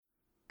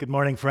Good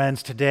morning,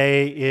 friends.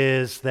 Today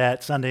is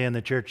that Sunday in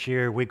the church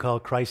year we call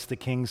Christ the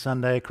King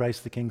Sunday.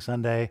 Christ the King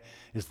Sunday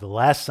is the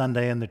last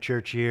Sunday in the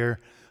church year.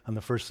 On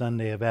the first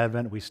Sunday of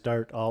Advent, we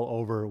start all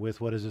over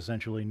with what is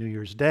essentially New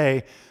Year's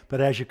Day.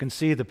 But as you can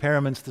see, the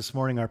paraments this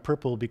morning are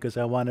purple because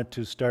I wanted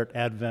to start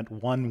Advent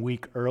 1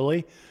 week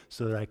early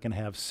so that I can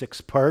have 6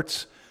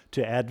 parts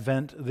to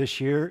Advent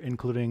this year,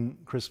 including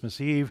Christmas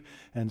Eve.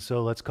 And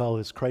so let's call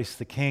this Christ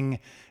the King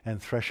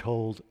and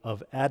Threshold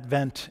of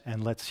Advent.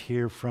 And let's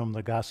hear from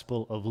the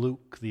Gospel of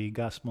Luke, the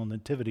Gospel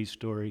Nativity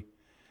story.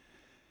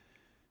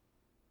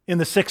 In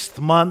the 6th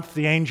month,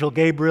 the angel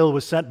Gabriel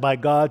was sent by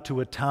God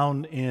to a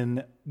town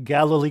in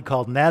Galilee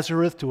called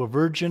Nazareth to a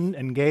virgin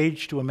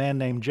engaged to a man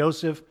named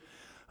Joseph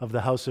of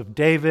the house of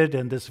David,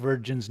 and this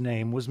virgin's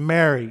name was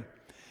Mary.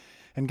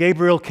 And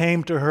Gabriel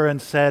came to her and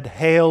said,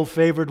 "Hail,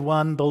 favored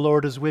one, the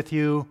Lord is with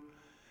you.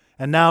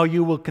 And now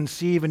you will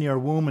conceive in your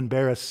womb and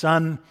bear a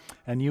son,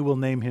 and you will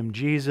name him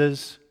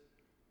Jesus.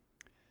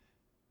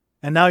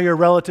 And now your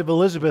relative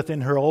Elizabeth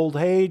in her old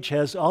age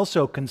has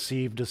also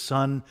conceived a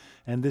son,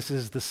 and this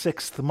is the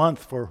 6th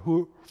month for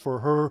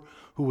her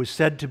who was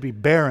said to be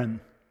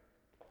barren."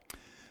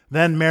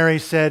 Then Mary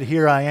said,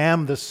 "Here I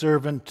am, the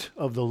servant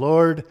of the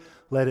Lord.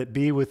 Let it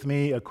be with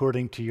me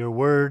according to your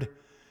word."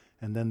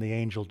 And then the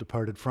angel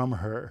departed from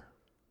her.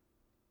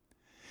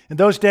 In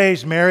those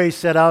days, Mary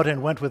set out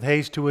and went with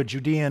haste to a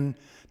Judean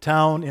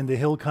town in the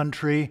hill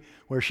country,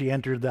 where she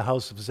entered the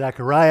house of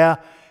Zechariah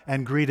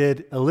and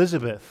greeted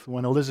Elizabeth.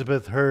 When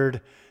Elizabeth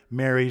heard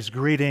Mary's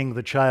greeting,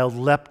 the child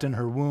leapt in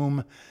her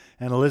womb,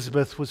 and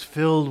Elizabeth was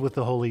filled with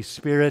the Holy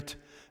Spirit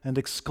and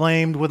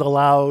exclaimed with a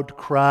loud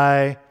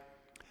cry,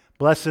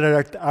 "Blessed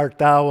art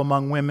thou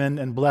among women,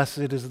 and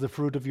blessed is the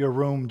fruit of your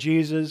womb,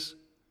 Jesus.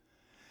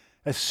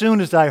 As soon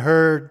as I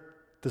heard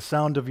the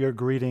sound of your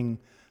greeting,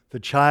 the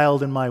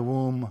child in my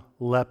womb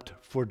leapt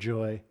for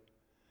joy."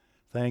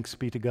 Thanks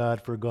be to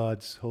God for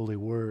God's holy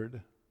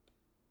word.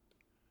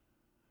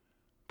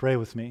 Pray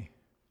with me.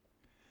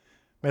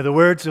 May the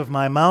words of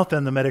my mouth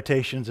and the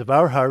meditations of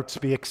our hearts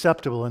be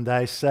acceptable in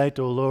thy sight,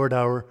 O Lord,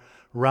 our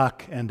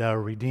rock and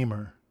our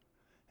redeemer.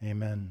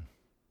 Amen.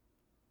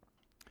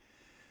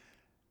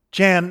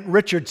 Jan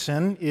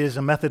Richardson is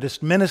a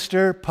Methodist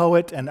minister,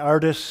 poet, and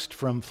artist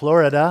from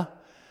Florida.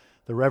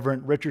 The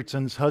Reverend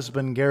Richardson's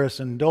husband,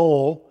 Garrison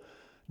Dole,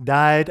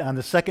 died on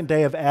the 2nd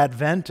day of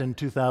Advent in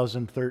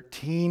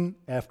 2013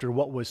 after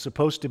what was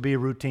supposed to be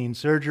routine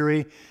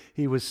surgery.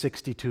 He was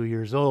 62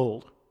 years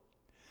old.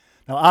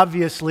 Now,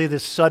 obviously,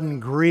 this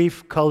sudden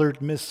grief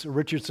colored Miss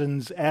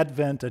Richardson's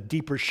Advent a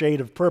deeper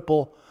shade of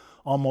purple,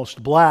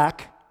 almost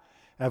black,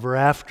 ever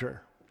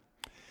after.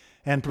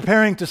 And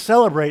preparing to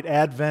celebrate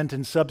Advent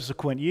in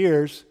subsequent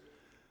years,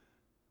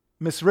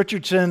 Miss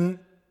Richardson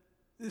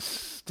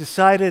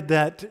decided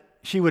that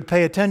she would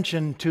pay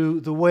attention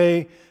to the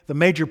way the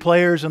major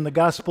players in the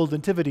gospel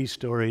nativity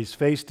stories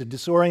faced a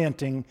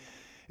disorienting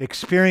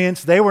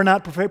experience they were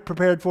not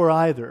prepared for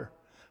either,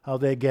 how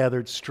they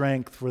gathered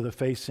strength for the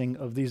facing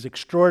of these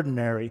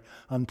extraordinary,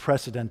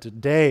 unprecedented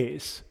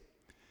days.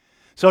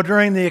 So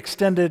during the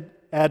extended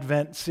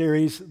Advent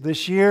series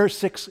this year,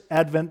 6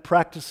 Advent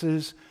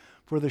practices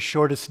for the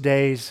shortest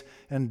days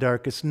and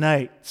darkest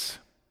nights.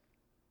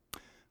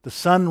 The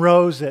sun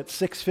rose at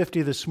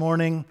 6:50 this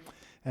morning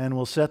and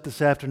will set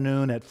this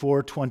afternoon at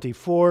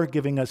 4:24,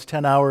 giving us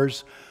 10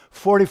 hours,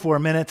 44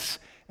 minutes,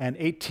 and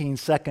 18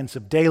 seconds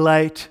of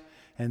daylight,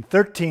 and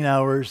 13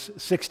 hours,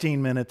 16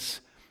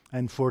 minutes,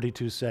 and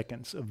 42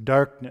 seconds of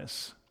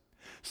darkness.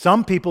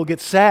 Some people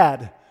get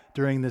sad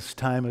during this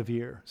time of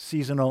year,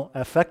 seasonal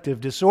affective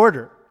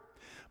disorder.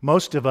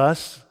 Most of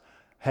us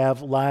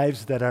have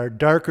lives that are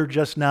darker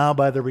just now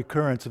by the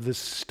recurrence of this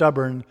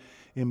stubborn,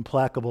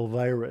 implacable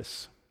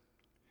virus.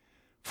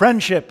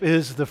 Friendship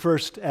is the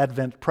first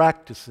Advent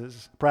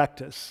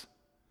practice.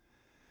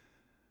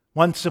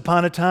 Once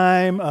upon a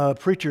time, a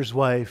preacher's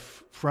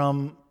wife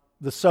from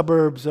the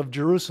suburbs of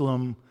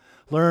Jerusalem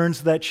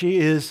learns that she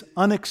is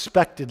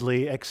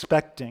unexpectedly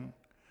expecting.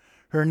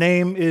 Her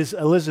name is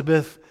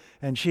Elizabeth,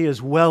 and she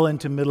is well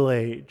into middle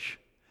age.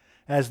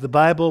 As the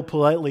Bible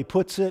politely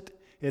puts it,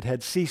 it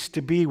had ceased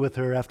to be with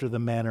her after the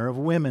manner of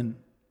women.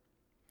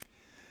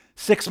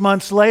 6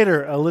 months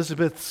later,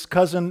 Elizabeth's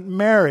cousin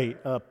Mary,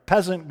 a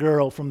peasant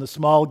girl from the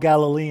small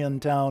Galilean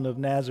town of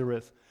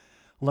Nazareth,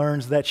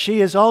 learns that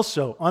she is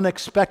also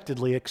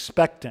unexpectedly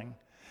expecting.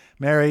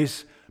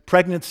 Mary's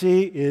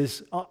pregnancy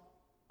is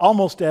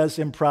almost as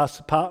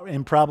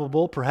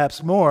improbable,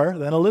 perhaps more,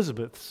 than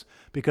Elizabeth's,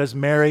 because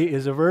Mary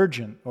is a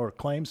virgin, or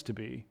claims to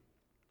be.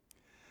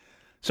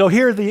 So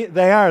here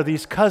they are,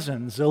 these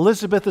cousins.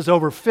 Elizabeth is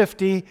over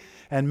 50,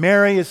 and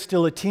Mary is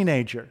still a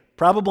teenager.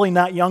 Probably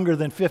not younger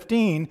than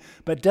 15,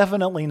 but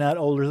definitely not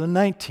older than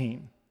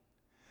 19.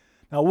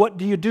 Now, what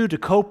do you do to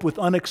cope with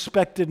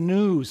unexpected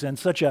news and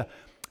such a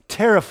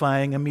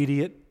terrifying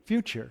immediate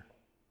future?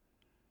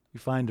 You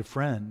find a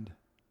friend.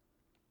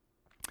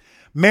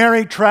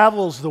 Mary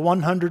travels the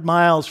 100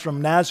 miles from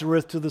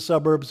Nazareth to the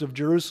suburbs of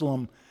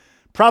Jerusalem.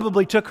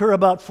 Probably took her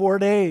about 4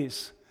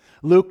 days.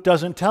 Luke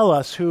doesn't tell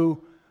us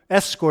who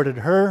escorted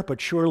her,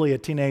 but surely a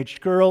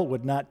teenage girl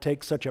would not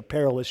take such a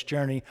perilous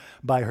journey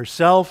by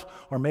herself,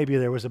 or maybe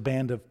there was a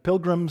band of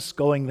pilgrims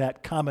going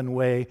that common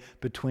way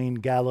between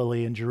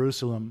Galilee and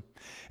Jerusalem.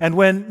 And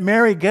when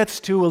Mary gets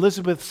to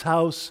Elizabeth's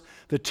house,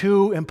 the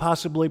two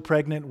impossibly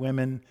pregnant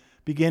women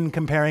begin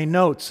comparing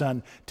notes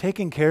on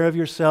taking care of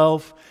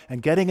yourself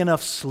and getting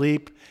enough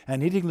sleep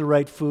and eating the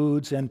right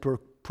foods and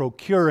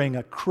procuring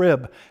a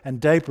crib and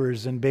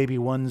diapers and baby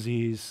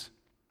onesies.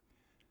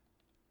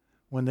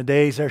 When the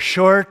days are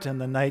short and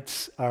the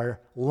nights are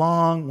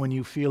long, when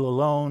you feel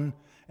alone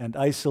and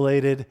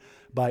isolated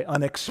by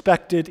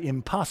unexpected,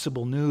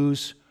 impossible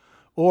news,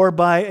 or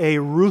by a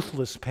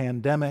ruthless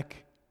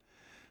pandemic,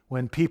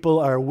 when people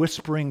are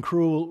whispering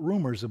cruel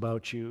rumors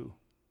about you,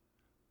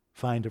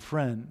 find a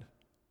friend.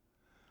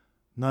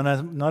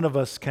 None of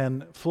us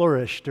can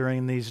flourish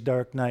during these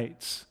dark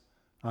nights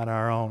on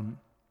our own.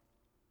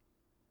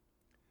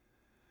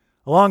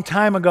 A long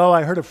time ago,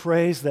 I heard a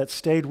phrase that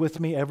stayed with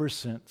me ever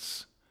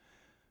since.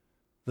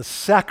 The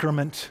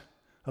sacrament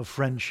of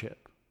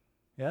friendship.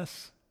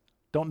 Yes?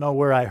 Don't know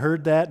where I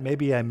heard that.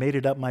 Maybe I made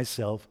it up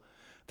myself.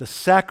 The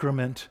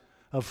sacrament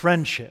of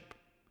friendship.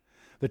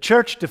 The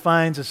church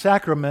defines a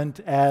sacrament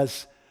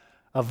as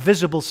a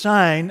visible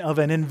sign of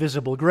an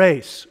invisible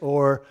grace,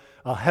 or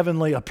a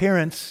heavenly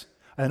appearance,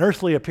 an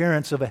earthly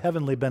appearance of a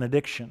heavenly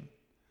benediction.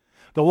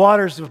 The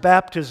waters of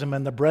baptism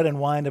and the bread and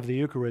wine of the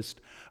Eucharist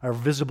are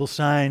visible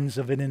signs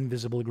of an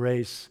invisible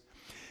grace.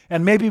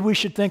 And maybe we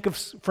should think of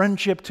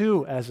friendship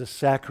too as a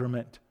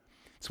sacrament.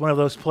 It's one of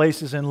those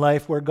places in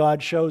life where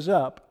God shows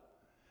up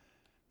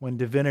when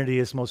divinity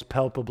is most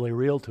palpably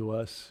real to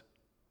us.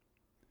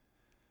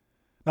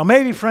 Now,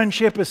 maybe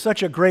friendship is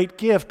such a great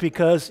gift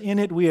because in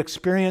it we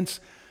experience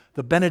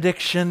the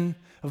benediction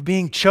of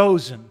being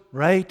chosen,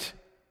 right?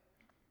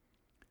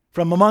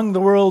 From among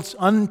the world's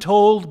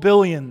untold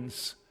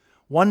billions,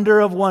 wonder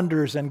of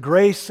wonders and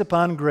grace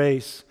upon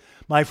grace,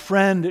 my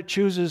friend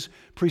chooses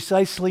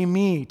precisely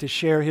me to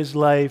share his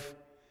life.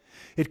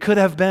 It could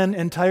have been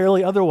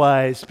entirely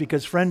otherwise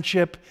because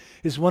friendship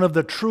is one of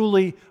the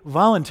truly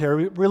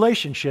voluntary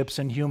relationships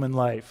in human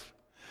life.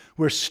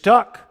 We're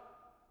stuck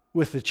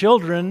with the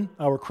children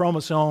our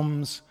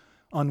chromosomes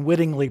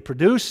unwittingly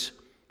produce,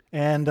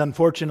 and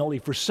unfortunately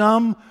for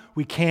some,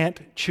 we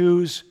can't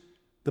choose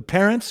the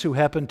parents who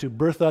happen to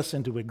birth us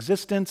into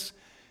existence,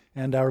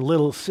 and our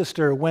little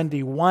sister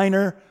Wendy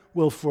Weiner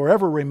will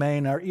forever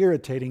remain our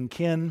irritating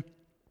kin.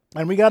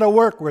 And we got to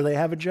work where they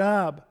have a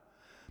job,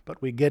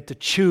 but we get to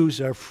choose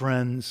our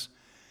friends.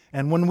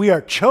 And when we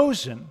are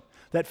chosen,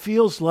 that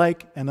feels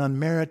like an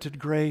unmerited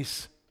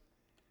grace.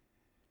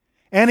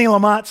 Annie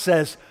Lamott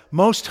says,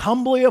 most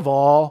humbly of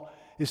all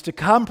is to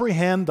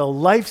comprehend the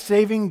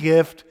life-saving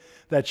gift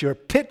that your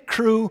pit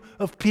crew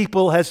of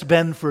people has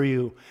been for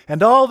you,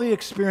 and all the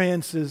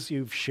experiences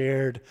you've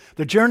shared,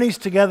 the journeys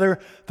together,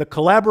 the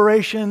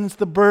collaborations,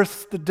 the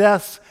births, the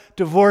deaths,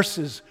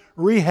 divorces,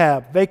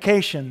 rehab,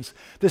 vacations,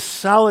 this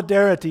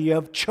solidarity you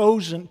have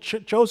chosen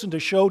to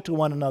show to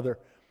one another.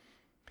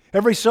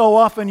 Every so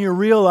often you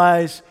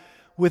realize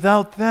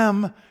without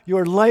them,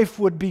 your life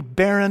would be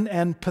barren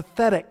and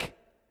pathetic.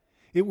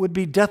 It would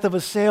be death of a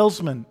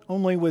salesman,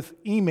 only with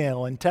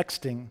email and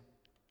texting.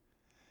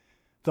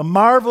 The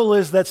marvel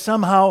is that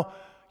somehow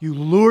you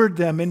lured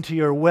them into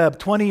your web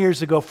 20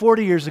 years ago,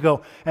 40 years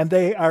ago, and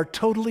they are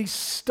totally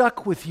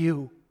stuck with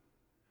you.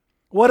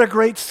 What a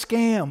great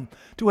scam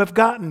to have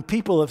gotten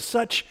people of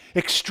such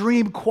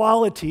extreme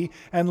quality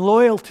and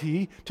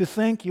loyalty to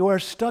think you are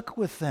stuck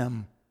with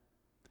them.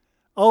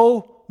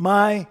 Oh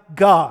my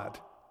God,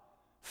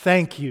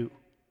 thank you.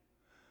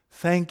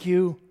 Thank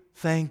you,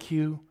 thank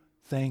you,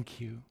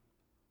 thank you.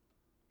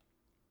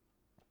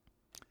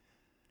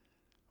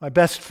 My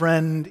best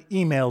friend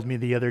emailed me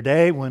the other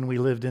day when we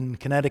lived in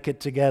Connecticut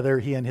together.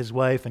 He and his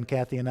wife and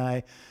Kathy and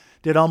I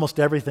did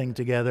almost everything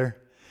together.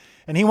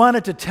 And he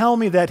wanted to tell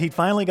me that he'd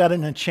finally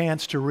gotten a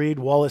chance to read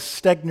Wallace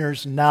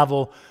Stegner's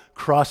novel,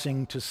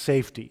 Crossing to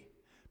Safety.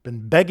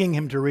 Been begging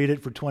him to read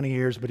it for 20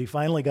 years, but he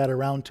finally got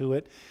around to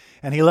it.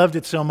 And he loved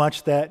it so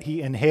much that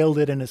he inhaled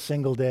it in a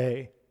single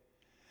day.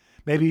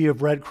 Maybe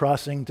you've read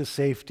Crossing to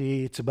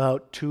Safety. It's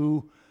about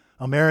two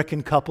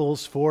American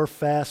couples, four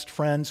fast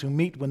friends who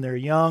meet when they're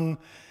young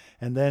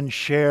and then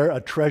share a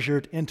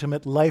treasured,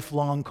 intimate,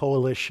 lifelong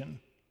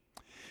coalition.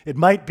 It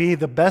might be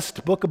the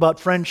best book about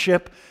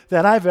friendship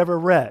that I've ever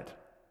read.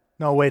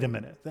 No, wait a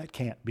minute. That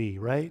can't be,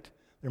 right?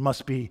 There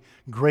must be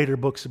greater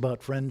books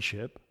about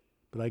friendship,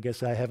 but I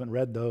guess I haven't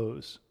read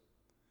those.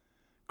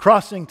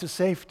 Crossing to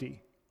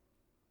Safety.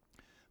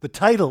 The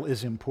title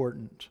is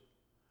important.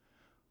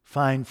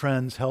 Find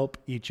friends help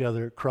each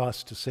other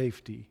cross to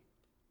safety.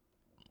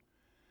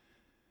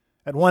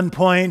 At one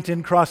point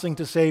in Crossing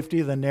to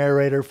Safety, the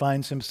narrator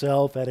finds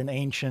himself at an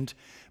ancient,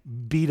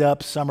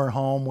 beat-up summer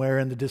home where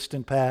in the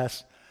distant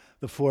past,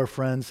 the four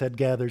friends had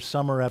gathered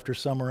summer after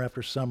summer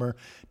after summer,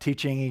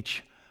 teaching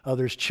each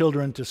other's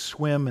children to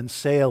swim and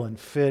sail and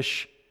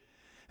fish,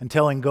 and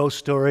telling ghost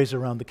stories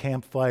around the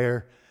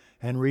campfire,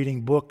 and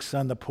reading books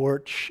on the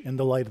porch in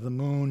the light of the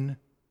moon.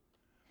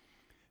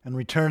 And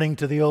returning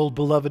to the old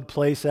beloved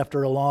place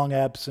after a long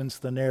absence,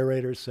 the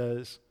narrator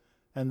says,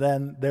 and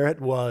then there it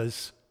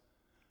was,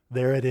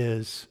 there it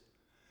is,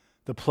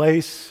 the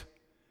place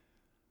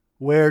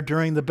where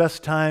during the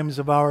best times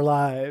of our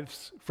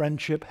lives,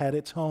 friendship had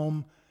its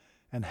home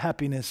and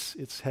happiness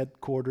its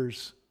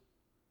headquarters.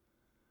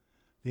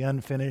 The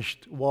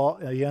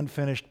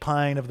unfinished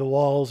pine of the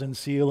walls and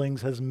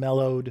ceilings has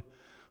mellowed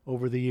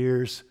over the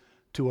years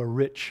to a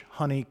rich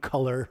honey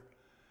color,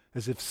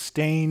 as if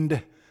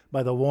stained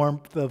by the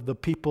warmth of the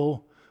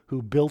people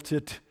who built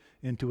it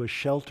into a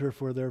shelter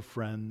for their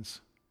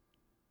friends.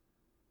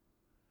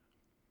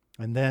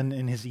 And then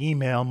in his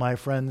email, my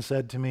friend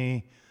said to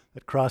me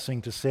that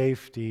crossing to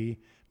safety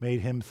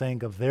made him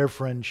think of their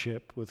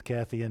friendship with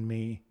Kathy and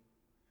me.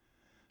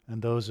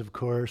 And those, of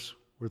course,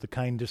 were the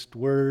kindest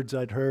words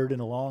I'd heard in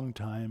a long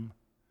time,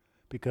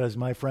 because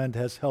my friend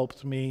has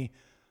helped me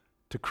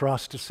to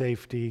cross to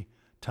safety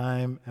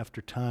time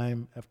after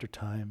time after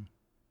time.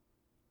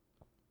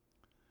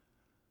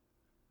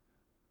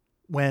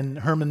 When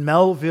Herman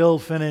Melville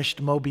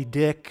finished Moby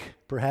Dick,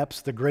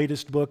 perhaps the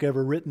greatest book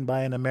ever written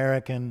by an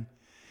American,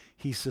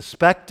 he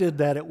suspected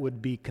that it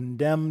would be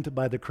condemned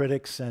by the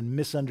critics and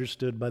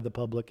misunderstood by the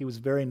public. He was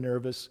very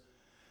nervous.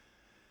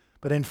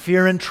 But in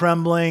fear and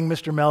trembling,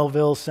 Mr.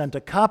 Melville sent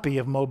a copy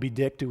of Moby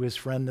Dick to his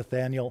friend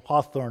Nathaniel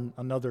Hawthorne,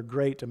 another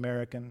great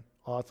American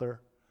author,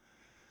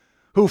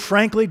 who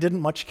frankly didn't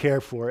much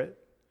care for it,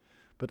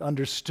 but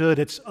understood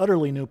its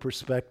utterly new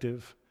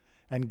perspective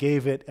and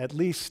gave it at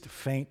least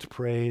faint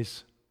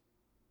praise.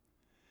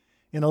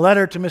 In a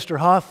letter to Mr.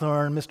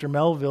 Hawthorne, Mr.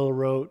 Melville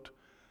wrote,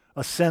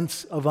 "A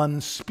sense of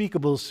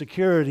unspeakable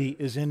security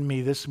is in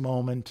me this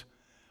moment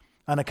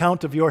on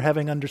account of your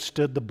having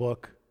understood the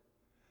book.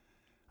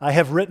 I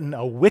have written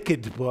a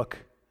wicked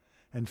book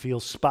and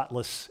feel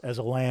spotless as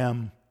a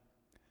lamb.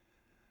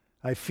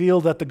 I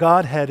feel that the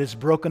Godhead is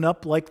broken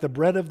up like the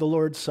bread of the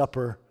Lord's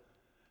Supper,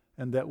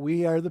 and that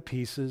we are the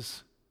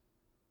pieces."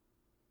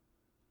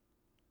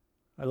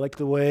 I like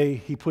the way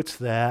he puts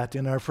that.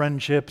 In our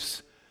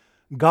friendships,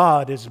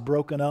 God is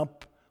broken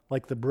up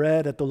like the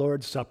bread at the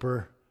Lord's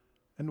Supper,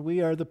 and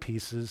we are the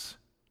pieces.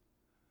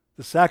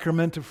 The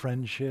sacrament of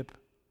friendship,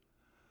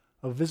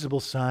 a visible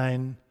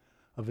sign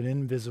of an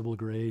invisible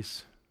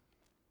grace.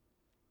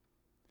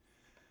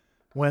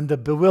 When the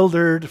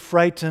bewildered,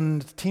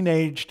 frightened,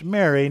 teenaged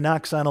Mary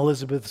knocks on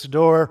Elizabeth's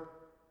door,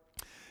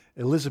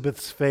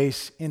 Elizabeth's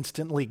face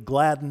instantly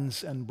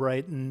gladdens and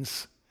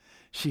brightens.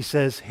 She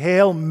says,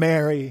 "Hail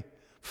Mary,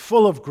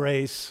 full of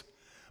grace,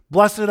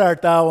 blessed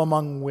art thou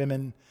among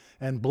women,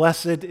 and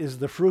blessed is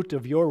the fruit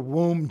of your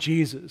womb,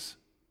 Jesus.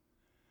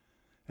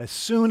 As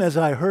soon as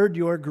I heard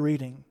your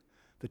greeting,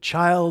 the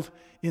child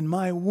in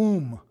my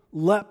womb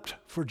leapt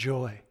for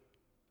joy."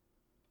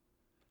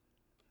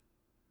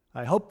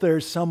 I hope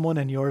there's someone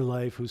in your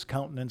life whose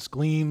countenance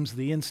gleams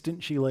the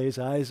instant she lays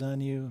eyes on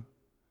you.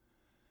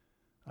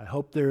 I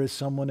hope there is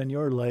someone in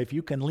your life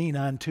you can lean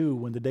on too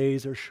when the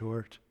days are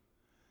short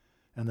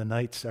and the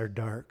nights are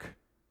dark.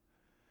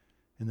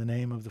 In the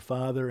name of the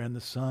Father, and the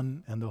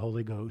Son, and the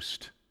Holy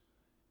Ghost.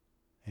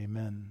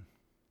 Amen.